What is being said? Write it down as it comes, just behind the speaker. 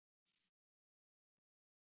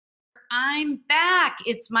I'm back.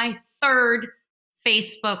 It's my third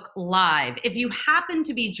Facebook Live. If you happen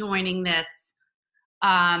to be joining this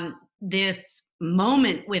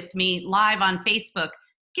moment with me live on Facebook,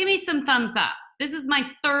 give me some thumbs up. This is my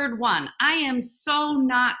third one. I am so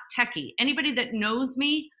not techie. Anybody that knows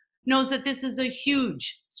me knows that this is a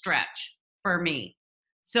huge stretch for me.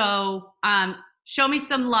 So show me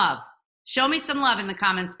some love. Show me some love in the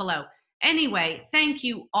comments below. Anyway, thank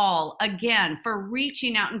you all again for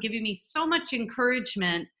reaching out and giving me so much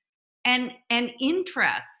encouragement and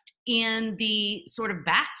interest in the sort of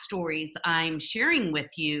backstories I'm sharing with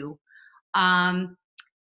you.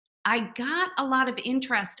 I got a lot of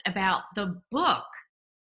interest about the book.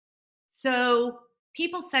 So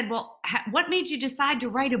people said, well, what made you decide to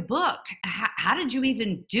write a book? How did you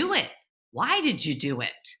even do it? Why did you do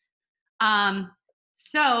it?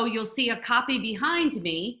 So you'll see a copy behind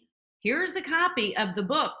me. Here's a copy of the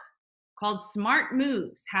book called Smart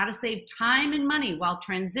Moves: How to Save Time and Money While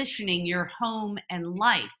Transitioning Your Home and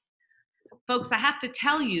Life. Folks, I have to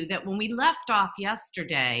tell you that when we left off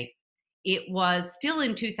yesterday, it was still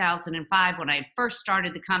in 2005 when I first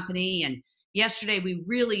started the company. And yesterday we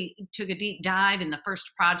really took a deep dive in the first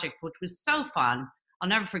project, which was so fun. I'll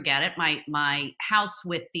never forget it. My house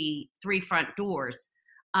with the 3 front doors.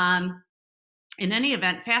 In any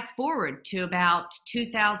event, fast forward to about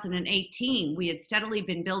 2018, we had steadily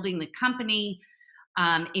been building the company,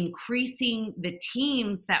 increasing the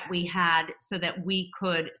teams that we had so that we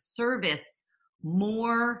could service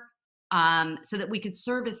more,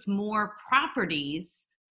 properties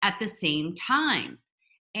at the same time.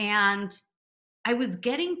 And I was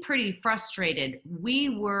getting pretty frustrated. We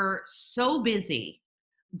were so busy,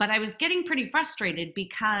 but I was getting pretty frustrated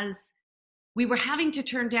because we were having to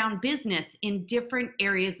turn down business in different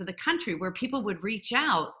areas of the country where people would reach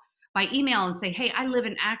out by email and say, hey, I live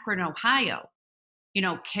in Akron, Ohio.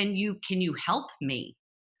 Can you help me?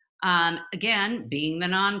 Again, being the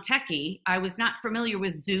non-techie, I was not familiar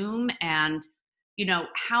with Zoom and,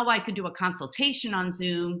 how I could do a consultation on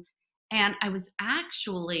Zoom. And I was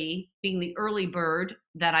actually, being the early bird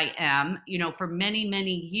that I am, for many,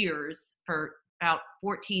 many years, for about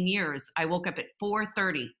 14 years, I woke up at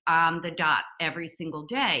 4:30 on the dot every single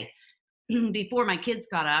day before my kids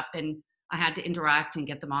got up and I had to interact and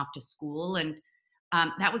get them off to school. And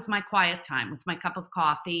that was my quiet time with my cup of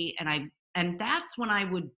coffee. And that's when I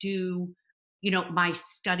would do, my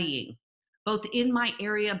studying, both in my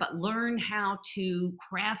area, but learn how to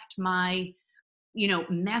craft my,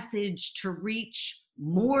 message to reach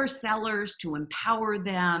more sellers, to empower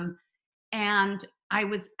them. And I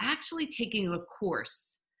was actually taking a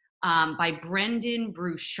course by Brendan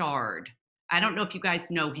Brouchard. I don't know if you guys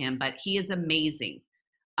know him, but he is amazing.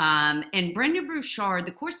 And Brendan Brouchard,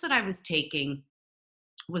 the course that I was taking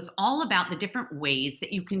was all about the different ways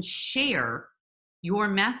that you can share your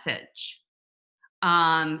message.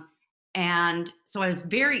 And so I was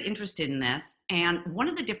very interested in this. And one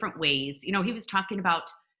of the different ways, he was talking about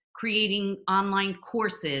creating online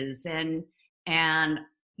courses and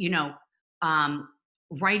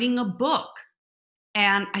writing a book.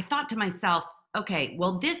 And I thought to myself, okay,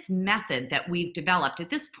 well, this method that we've developed at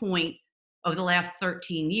this point over the last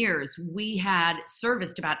 13 years, we had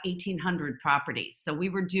serviced about 1,800 properties. So we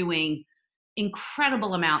were doing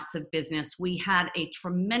incredible amounts of business. We had a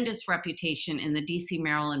tremendous reputation in the DC,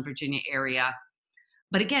 Maryland, Virginia area.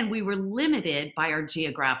 But again, we were limited by our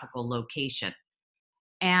geographical location.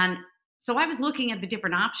 And so I was looking at the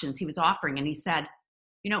different options he was offering, and he said,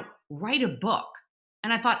 write a book.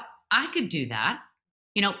 And I thought, I could do that.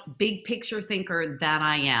 Big picture thinker that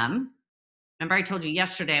I am. Remember, I told you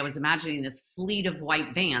yesterday I was imagining this fleet of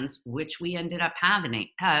white vans, which we ended up having.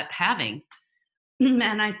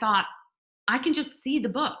 And I thought, I can just see the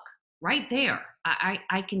book right there.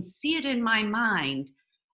 I can see it in my mind,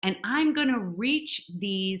 and I'm going to reach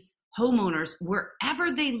these homeowners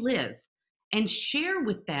wherever they live and share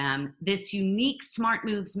with them this unique Smart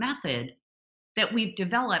Moves method that we've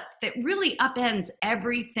developed that really upends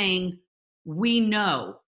everything we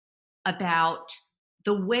know about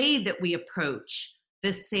the way that we approach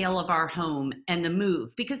the sale of our home and the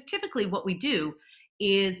move. Because typically what we do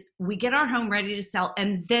is we get our home ready to sell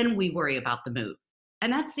and then we worry about the move.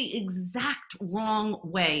 And that's the exact wrong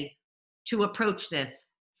way to approach this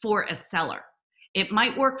for a seller. It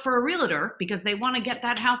might work for a realtor because they want to get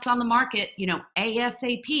that house on the market,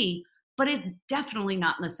 ASAP, but it's definitely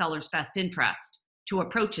not in the seller's best interest to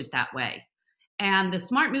approach it that way. And the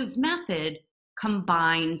Smart Moves method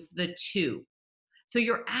combines the two. So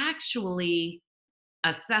you're actually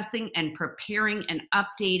assessing and preparing and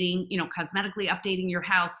updating, cosmetically updating your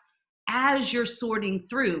house as you're sorting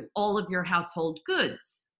through all of your household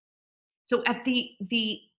goods. So at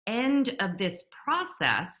the end of this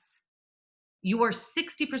process, you are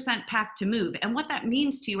 60% packed to move. And what that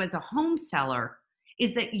means to you as a home seller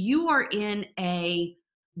is that you are in a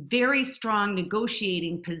very strong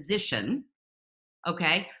negotiating position,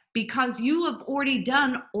 okay? Because you have already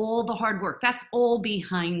done all the hard work. That's all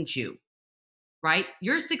behind you, right?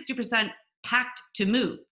 You're 60% packed to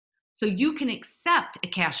move. So you can accept a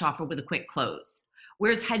cash offer with a quick close.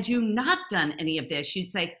 Whereas had you not done any of this, you'd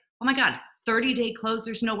say, oh my God, 30-day close,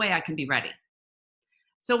 there's no way I can be ready.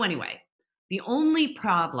 So anyway, the only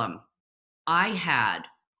problem I had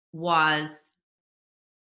was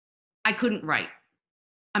I couldn't write.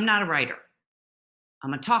 I'm not a writer.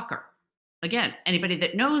 I'm a talker. Again, anybody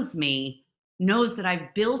that knows me knows that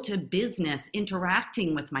I've built a business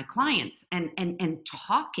interacting with my clients and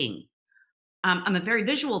talking. I'm a very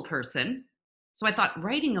visual person. So I thought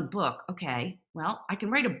writing a book, okay, well, I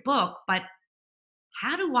can write a book, but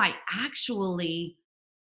how do I actually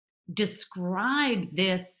describe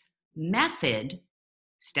this method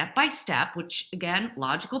step by step, which again,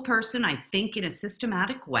 logical person, I think in a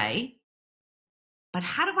systematic way. But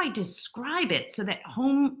how do I describe it so that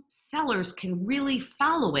home sellers can really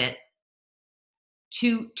follow it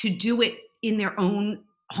to do it in their own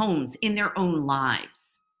homes, in their own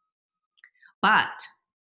lives? But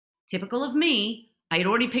typical of me, I had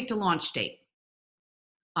already picked a launch date.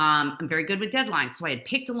 I'm very good with deadlines, so I had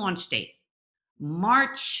picked a launch date,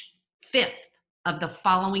 March 5th of the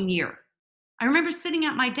following year. I remember sitting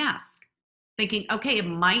at my desk thinking, okay, it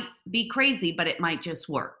might be crazy, but it might just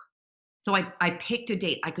work. So I picked a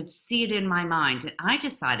date. I could see it in my mind, and I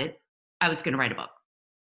decided I was going to write a book.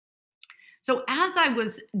 So as I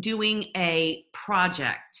was doing a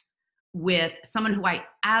project with someone who I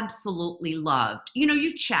absolutely loved, you know,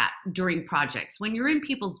 you chat during projects when you're in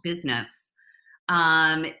people's business,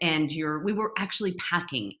 and we were actually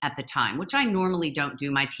packing at the time, which I normally don't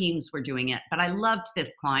do. My teams were doing it, but I loved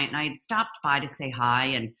this client, and I had stopped by to say hi,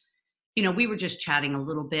 and you know, we were just chatting a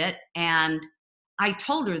little bit, and I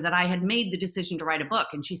told her that I had made the decision to write a book,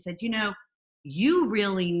 and she said, you know, you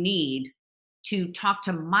really need to talk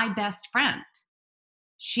to my best friend.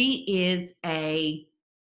 She is an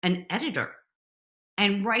editor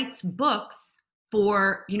and writes books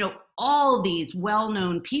for, you know, all these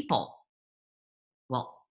well-known people.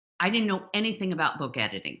 Well, I didn't know anything about book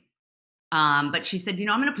editing. But she said, you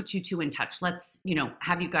know, I'm going to put you two in touch. Let's, you know,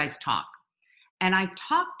 have you guys talk. And I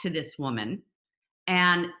talked to this woman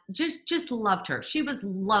and just loved her. She was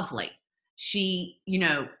lovely. She, you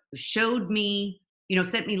know, showed me, you know,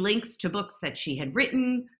 sent me links to books that she had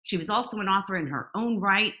written. She was also an author in her own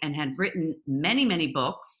right and had written many, many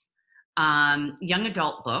books, young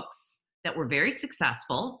adult books that were very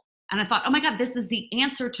successful. And I thought, oh my God, this is the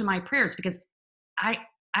answer to my prayers, because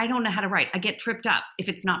I don't know how to write. I get tripped up. If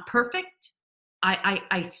it's not perfect,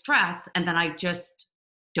 I stress, and then I just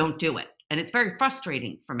don't do it. And it's very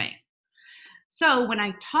frustrating for me. So when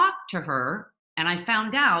I talked to her and I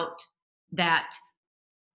found out that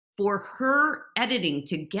for her editing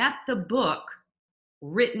to get the book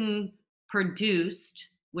written, produced,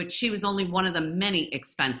 which she was only one of the many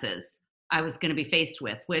expenses I was going to be faced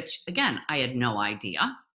with, which again, I had no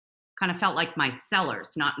idea. Kind of felt like my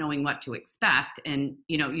sellers not knowing what to expect and,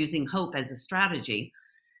 you know, using hope as a strategy.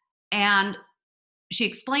 And she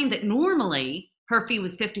explained that normally her fee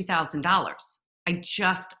was $50,000. I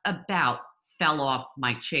just about fell off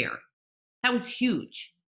my chair. That was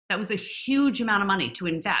huge. That was a huge amount of money to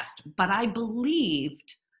invest. But I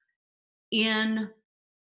believed in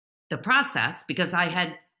the process because I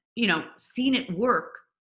had, you know, seen it work,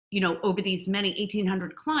 you know, over these many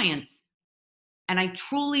 1,800 clients. And I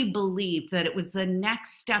truly believed that it was the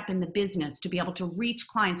next step in the business to be able to reach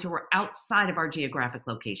clients who were outside of our geographic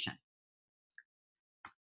location.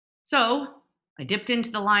 So I dipped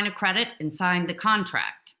into the line of credit and signed the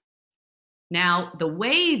contract. Now, the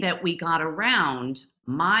way that we got around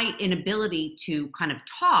my inability to kind of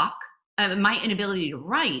talk, my inability to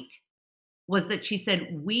write, was that she said,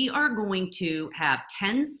 we are going to have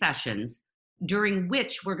 10 sessions during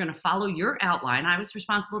which we're going to follow your outline. I was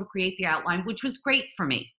responsible to create the outline, which was great for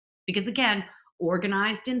me because, again,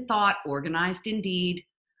 organized in thought, organized in deed.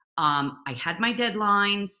 I had my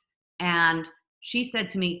deadlines, and she said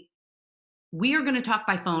to me, we are going to talk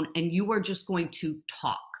by phone and you are just going to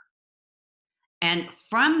talk. And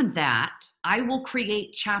from that, I will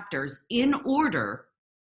create chapters in order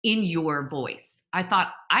in your voice. I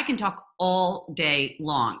thought, I can talk all day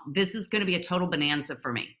long. This is going to be a total bonanza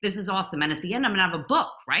for me. This is awesome. And at the end, I'm going to have a book,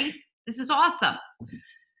 right? This is awesome.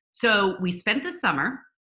 So we spent the summer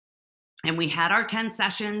and we had our 10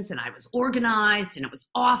 sessions and I was organized and it was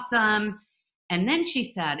awesome. And then she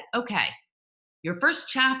said, okay, your first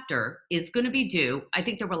chapter is going to be due. I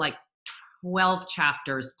think there were like 12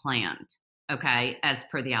 chapters planned, okay, as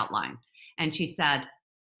per the outline. And she said,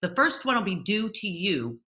 the first one will be due to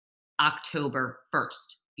you October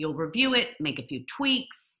 1st. You'll review it, make a few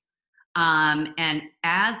tweaks. And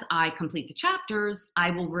as I complete the chapters, I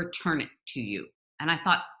will return it to you. And I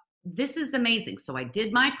thought, this is amazing. So I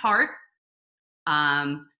did my part,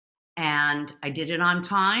 and I did it on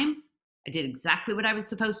time. I did exactly what I was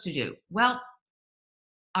supposed to do. Well,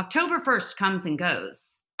 October 1st comes and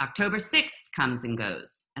goes. October 6th comes and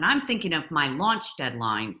goes. And I'm thinking of my launch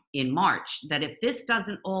deadline in March, that if this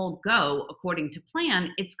doesn't all go according to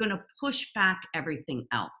plan, it's going to push back everything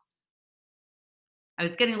else. I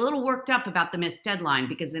was getting a little worked up about the missed deadline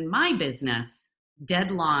because in my business,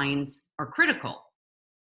 deadlines are critical.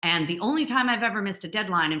 And the only time I've ever missed a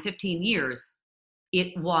deadline in 15 years,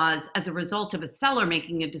 it was as a result of a seller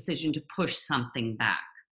making a decision to push something back.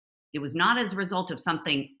 It was not as a result of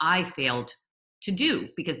something I failed to do,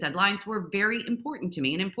 because deadlines were very important to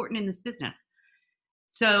me and important in this business.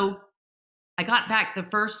 So I got back the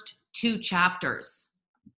first 2 chapters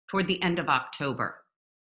toward the end of October.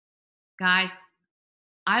 Guys,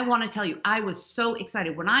 I want to tell you, I was so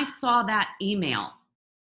excited when I saw that email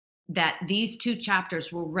that these 2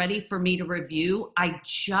 chapters were ready for me to review. I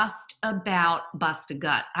just about bust a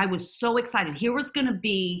gut. I was so excited. Here was going to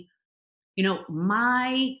be,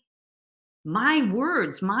 my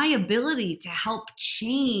words, my ability to help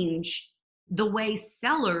change the way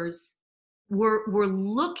sellers were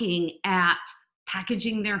looking at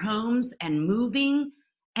packaging their homes and moving.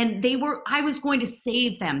 And I was going to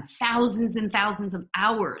save them thousands and thousands of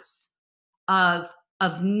hours of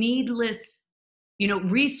needless,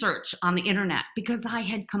 research on the internet, because I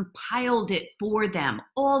had compiled it for them,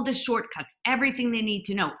 all the shortcuts, everything they need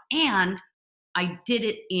to know. And I did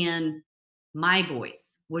it in my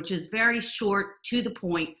voice, which is very short, to the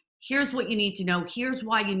point. Here's what you need to know. Here's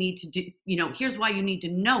why you need to do, here's why you need to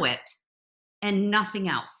know it, and nothing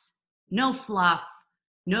else. No fluff,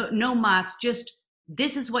 no muss, just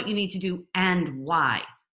this is what you need to do and why.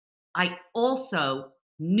 I also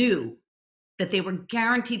knew that they were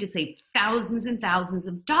guaranteed to save thousands and thousands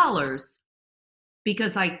of dollars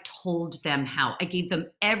because I told them how. I gave them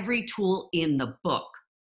every tool in the book.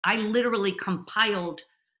 I literally compiled,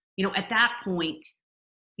 at that point,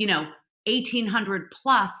 1,800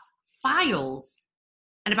 plus files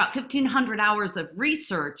and about 1,500 hours of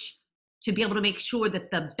research to be able to make sure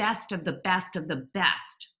that the best of the best of the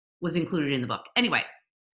best was included in the book. Anyway,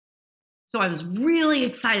 so I was really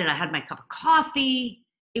excited. I had my cup of coffee.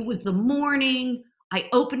 It was the morning. I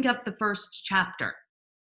opened up the first chapter.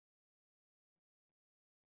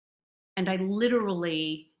 And I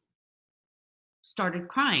literally started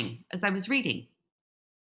crying as I was reading.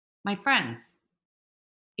 My friends,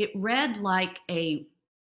 it read like a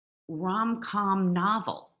rom-com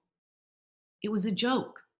novel. It was a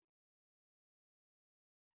joke.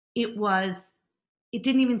 It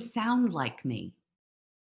didn't even sound like me.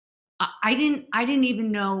 I didn't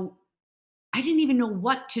even know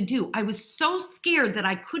what to do. I was so scared that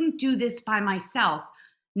I couldn't do this by myself.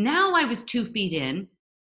 Now I was 2 feet in.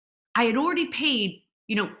 I had already paid,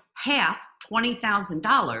 half,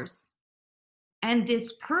 $20,000. And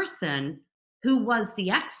this person who was the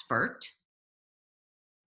expert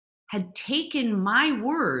had taken my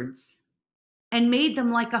words and made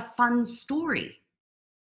them like a fun story.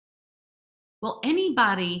 Well,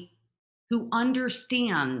 anybody who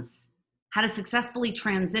understands how to successfully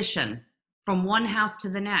transition from one house to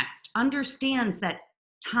the next understands that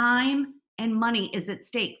time and money is at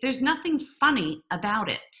stake. There's nothing funny about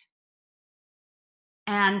it.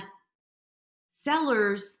 And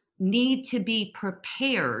sellers need to be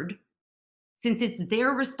prepared, since it's their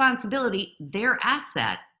responsibility, their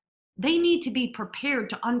asset. They need to be prepared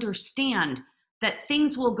to understand that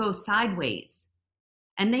things will go sideways,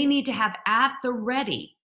 and they need to have at the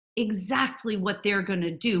ready exactly what they're going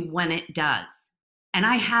to do when it does. And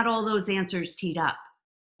I had all those answers teed up.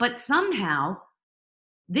 But somehow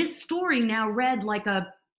this story now read like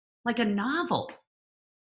a novel.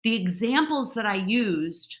 The examples that I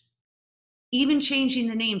used, even changing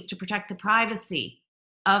the names to protect the privacy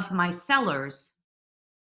of my sellers,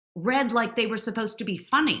 read like they were supposed to be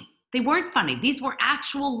funny. They weren't funny. These were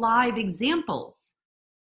actual live examples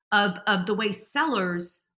of the way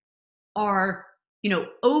sellers are,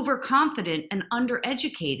 overconfident and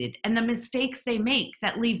undereducated, and the mistakes they make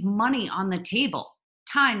that leave money on the table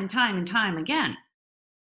time and time and time again.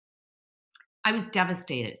 I was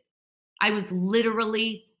devastated. I was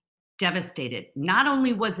literally devastated. Not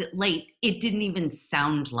only was it late, it didn't even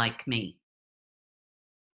sound like me.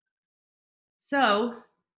 So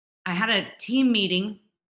I had a team meeting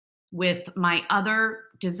with my other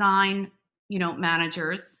design,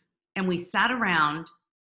 managers, and we sat around,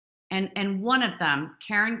 and one of them,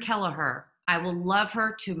 Karen Kelleher, I will love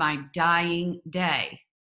her to my dying day,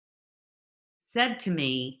 said to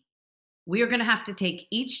me, "We are going to have to take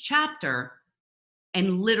each chapter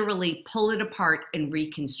and literally pull it apart and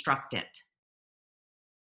reconstruct it."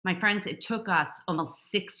 My friends, it took us almost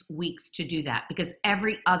 6 weeks to do that because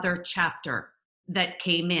every other chapter that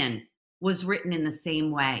came in was written in the same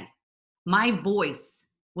way. My voice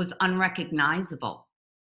was unrecognizable.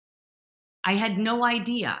 I had no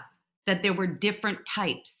idea that there were different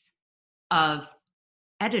types of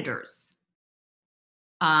editors.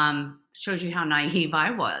 Shows you how naive I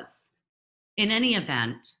was. In any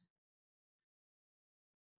event,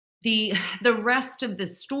 the rest of the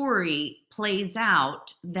story plays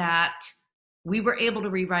out that we were able to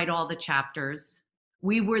rewrite all the chapters.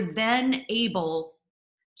 We were then able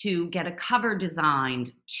to get a cover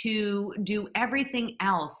designed, to do everything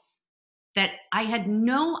else that I had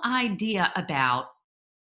no idea about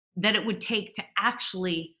that it would take to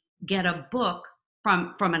actually get a book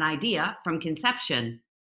from an idea, from conception,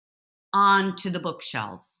 onto the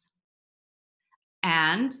bookshelves.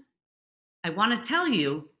 And I want to tell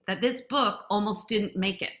you that this book almost didn't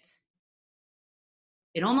make it.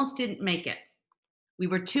 It almost didn't make it. We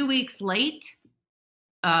were 2 weeks late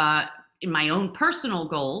in my own personal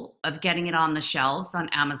goal of getting it on the shelves on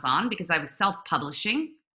Amazon because I was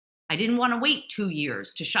self-publishing. I didn't want to wait 2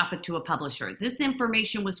 years to shop it to a publisher. This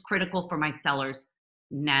information was critical for my sellers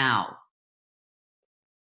now.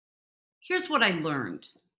 Here's what I learned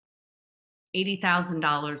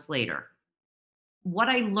 $80,000 later. What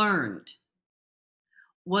I learned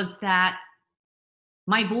was that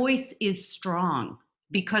my voice is strong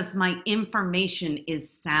because my information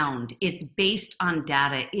is sound. It's based on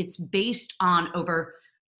data. It's based on over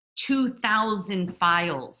 2,000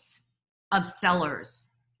 files of sellers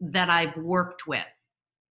that I've worked with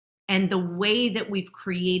and the way that we've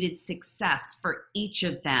created success for each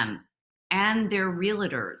of them and their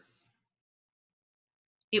realtors.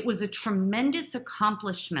 It was a tremendous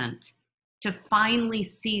accomplishment to finally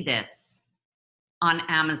see this on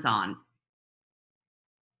Amazon.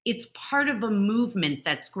 It's part of a movement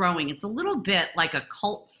that's growing. It's a little bit like a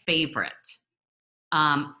cult favorite.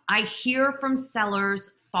 I hear from sellers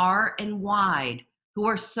far and wide who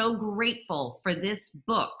are so grateful for this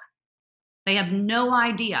book. They have no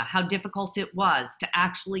idea how difficult it was to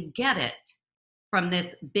actually get it from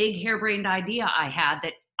this big harebrained idea I had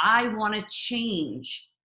that I want to change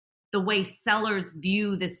the way sellers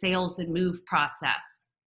view the sales and move process,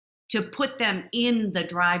 to put them in the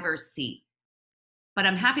driver's seat. But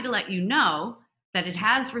I'm happy to let you know that it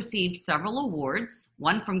has received several awards,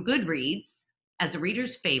 one from Goodreads as a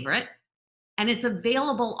reader's favorite, and it's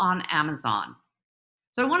available on Amazon.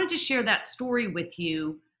 So I wanted to share that story with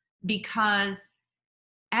you because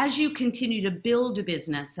as you continue to build a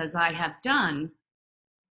business, as I have done,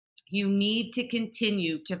 you need to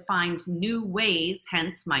continue to find new ways,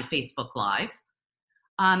 hence my Facebook Live,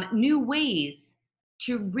 new ways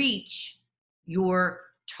to reach your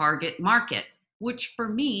target market, which for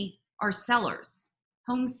me are sellers,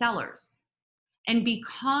 home sellers. And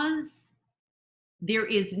because there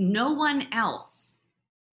is no one else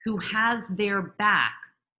who has their back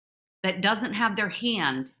that doesn't have their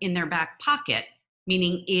hand in their back pocket,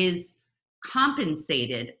 meaning is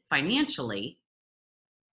compensated financially,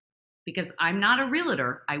 because I'm not a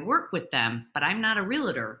realtor, I work with them, but I'm not a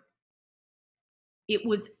realtor. It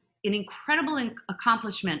was an incredible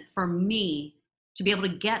accomplishment for me to be able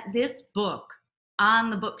to get this book on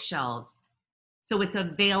the bookshelves so it's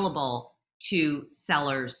available to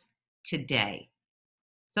sellers today.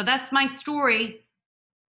 So that's my story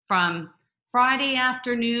from Friday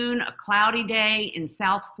afternoon, a cloudy day in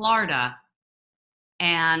South Florida.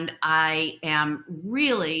 And I am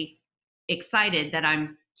really excited that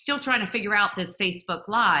I'm still trying to figure out this Facebook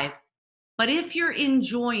Live. But if you're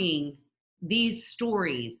enjoying these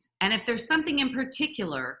stories, and if there's something in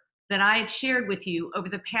particular that I've shared with you over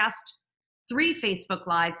the past 3 Facebook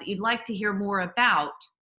Lives that you'd like to hear more about,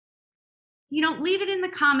 leave it in the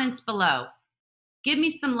comments below. Give me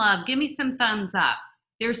some love, give me some thumbs up.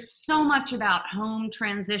 There's so much about home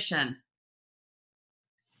transition,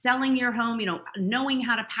 selling your home, knowing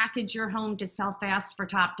how to package your home to sell fast for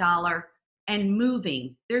top dollar, and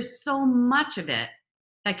moving. There's so much of it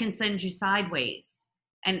that can send you sideways.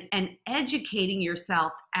 And educating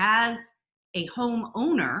yourself as a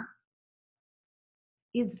homeowner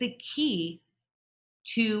is the key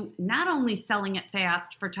to not only selling it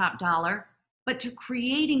fast for top dollar, but to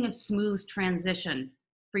creating a smooth transition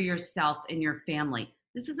for yourself and your family.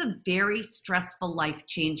 This is a very stressful,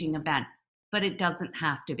 life-changing event, but it doesn't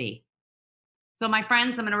have to be. So my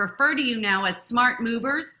friends, I'm going to refer to you now as smart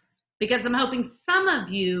movers because I'm hoping some of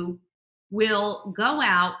you will go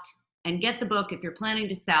out and get the book if you're planning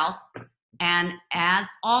to sell. And as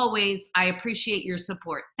always, I appreciate your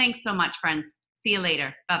support. Thanks so much, friends. See you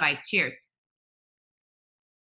later. Bye-bye. Cheers.